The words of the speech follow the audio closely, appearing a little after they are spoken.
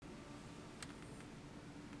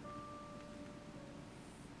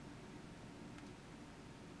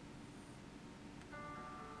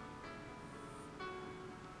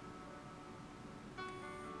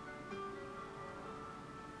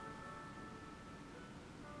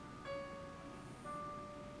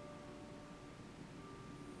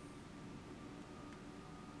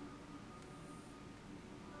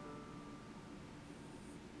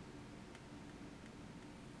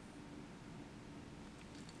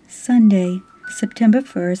Sunday, September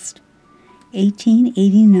 1st,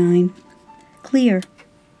 1889. Clear.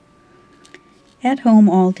 At home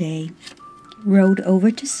all day. Rode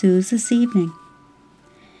over to Sue's this evening.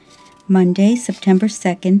 Monday, September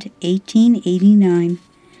 2nd, 1889.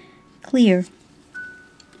 Clear.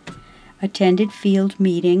 Attended field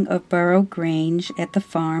meeting of Borough Grange at the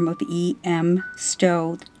farm of E.M.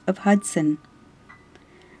 Stowe of Hudson.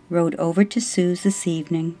 Rode over to Sue's this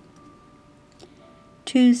evening.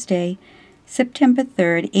 Tuesday, September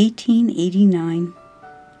 3rd, 1889.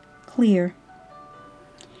 Clear.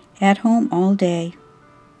 At home all day.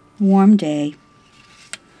 Warm day.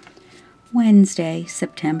 Wednesday,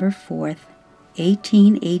 September 4th,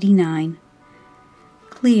 1889.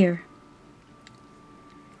 Clear.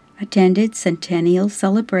 Attended Centennial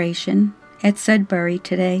Celebration at Sudbury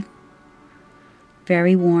today.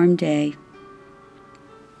 Very warm day.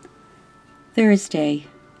 Thursday,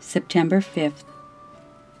 September 5th.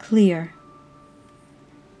 Clear.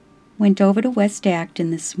 Went over to West Acton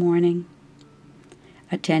this morning.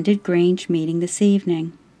 Attended Grange meeting this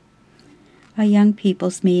evening. A young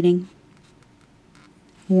people's meeting.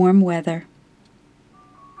 Warm weather.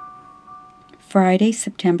 Friday,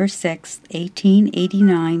 September 6th,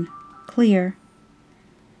 1889. Clear.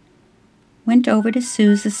 Went over to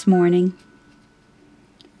Sue's this morning.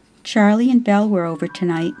 Charlie and Belle were over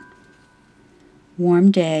tonight.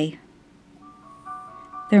 Warm day.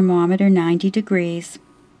 Thermometer 90 degrees.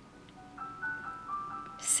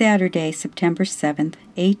 Saturday, September 7th,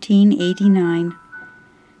 1889.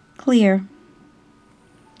 Clear.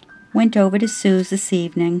 Went over to Sue's this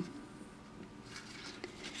evening.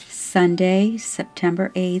 Sunday,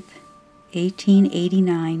 September 8th,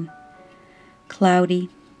 1889. Cloudy.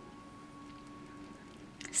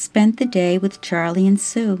 Spent the day with Charlie and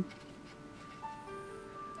Sue.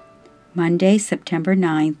 Monday, September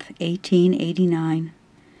 9th, 1889.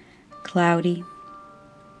 Cloudy.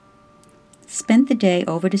 Spent the day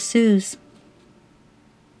over to Sue's.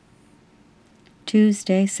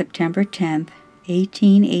 Tuesday, September 10th,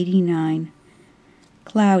 1889.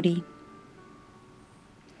 Cloudy.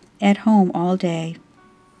 At home all day.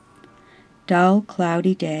 Dull,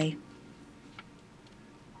 cloudy day.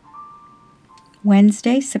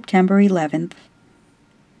 Wednesday, September 11th.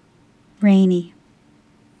 Rainy.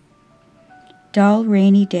 Dull,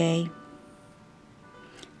 rainy day.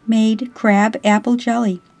 Made crab apple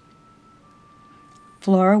jelly.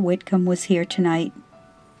 Flora Whitcomb was here tonight.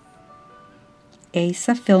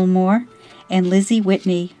 Asa Fillmore and Lizzie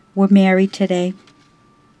Whitney were married today.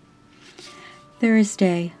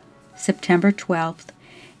 Thursday, September 12th,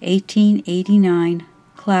 1889.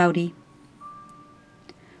 Cloudy.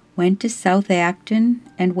 Went to South Acton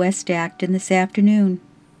and West Acton this afternoon.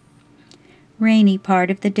 Rainy part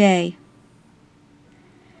of the day.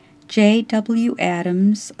 J.W.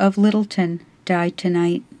 Adams of Littleton died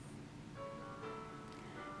tonight.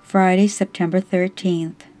 Friday, September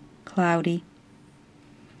 13th. Cloudy.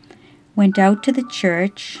 Went out to the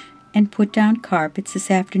church and put down carpets this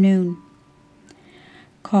afternoon.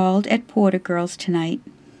 Called at Porter Girls tonight.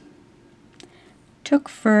 Took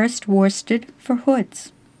first worsted for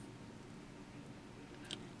hoods.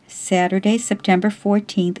 Saturday, September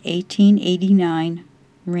 14th, 1889.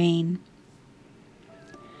 Rain.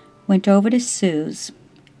 Went over to Sue's,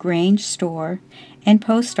 Grange store, and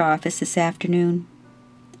post office this afternoon.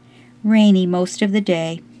 Rainy most of the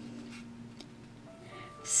day.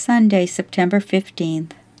 Sunday, September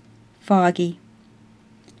 15th. Foggy.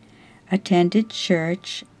 Attended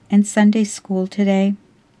church and Sunday school today.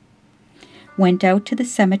 Went out to the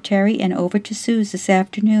cemetery and over to Sue's this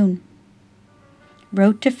afternoon.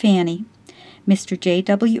 Wrote to Fanny. Mr.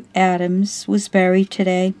 J.W. Adams was buried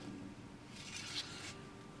today.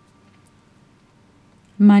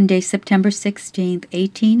 Monday, September 16th,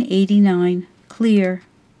 1889. Clear.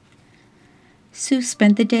 Sue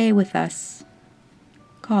spent the day with us.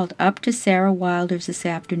 Called up to Sarah Wilder's this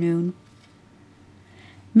afternoon.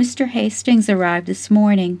 Mr. Hastings arrived this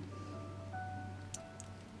morning.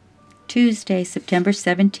 Tuesday, September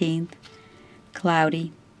 17th.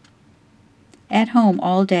 Cloudy. At home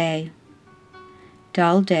all day.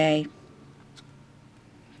 Dull day.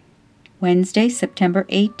 Wednesday, September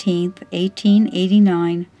 18th,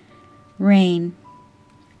 1889. Rain.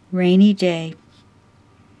 Rainy day.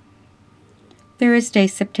 Thursday,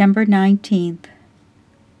 September 19th.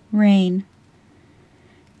 Rain.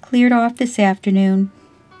 Cleared off this afternoon.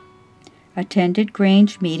 Attended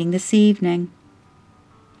Grange meeting this evening.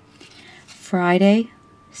 Friday,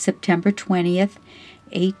 September 20th,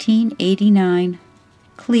 1889.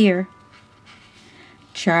 Clear.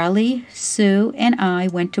 Charlie, Sue, and I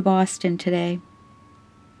went to Boston today.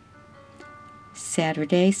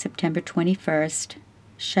 Saturday, September 21st,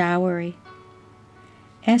 showery.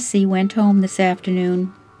 Essie went home this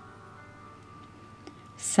afternoon.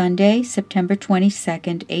 Sunday, September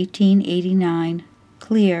 22nd, 1889,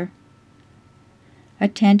 clear.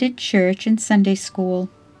 Attended church and Sunday school.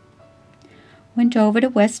 Went over to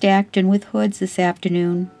West Acton with Hoods this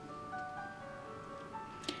afternoon.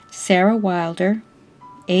 Sarah Wilder,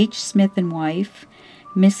 H. Smith and wife,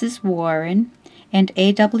 Mrs. Warren, and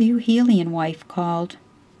A.W. Healy and wife called.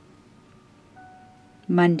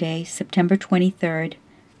 Monday, September 23rd,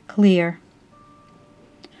 clear.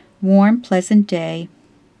 Warm, pleasant day.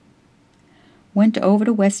 Went over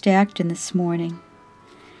to West Acton this morning.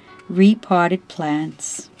 Repotted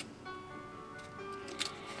plants.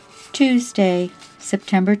 Tuesday,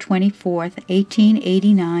 September 24th,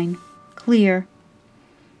 1889, clear.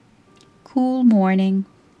 Cool morning.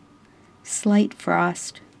 Slight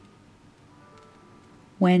frost.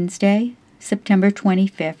 Wednesday, September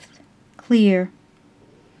 25th, clear.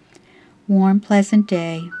 Warm, pleasant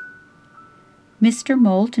day. Mr.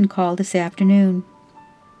 Moulton called this afternoon.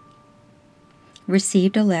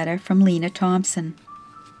 Received a letter from Lena Thompson.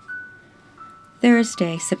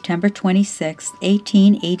 Thursday, September 26,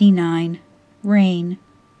 1889, rain.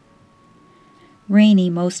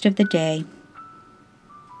 Rainy most of the day.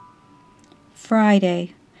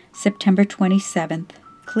 Friday, September 27th,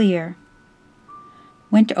 clear.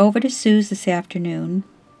 Went over to Sue's this afternoon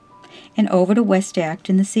and over to West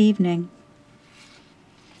Acton this evening.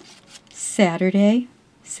 Saturday,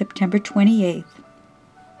 September 28th,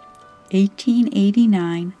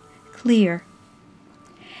 1889, clear.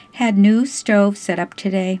 Had new stove set up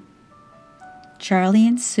today. Charlie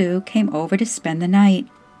and Sue came over to spend the night.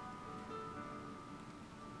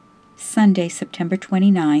 Sunday, September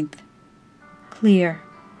 29th, clear.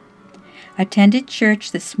 Attended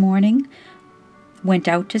church this morning. Went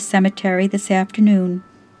out to cemetery this afternoon.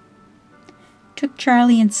 Took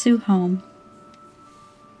Charlie and Sue home.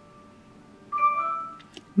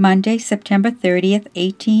 Monday, September 30th,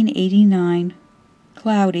 1889,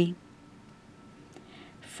 cloudy.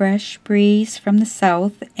 Fresh breeze from the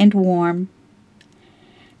south and warm.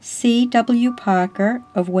 C. W. Parker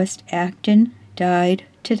of West Acton died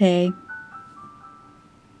today.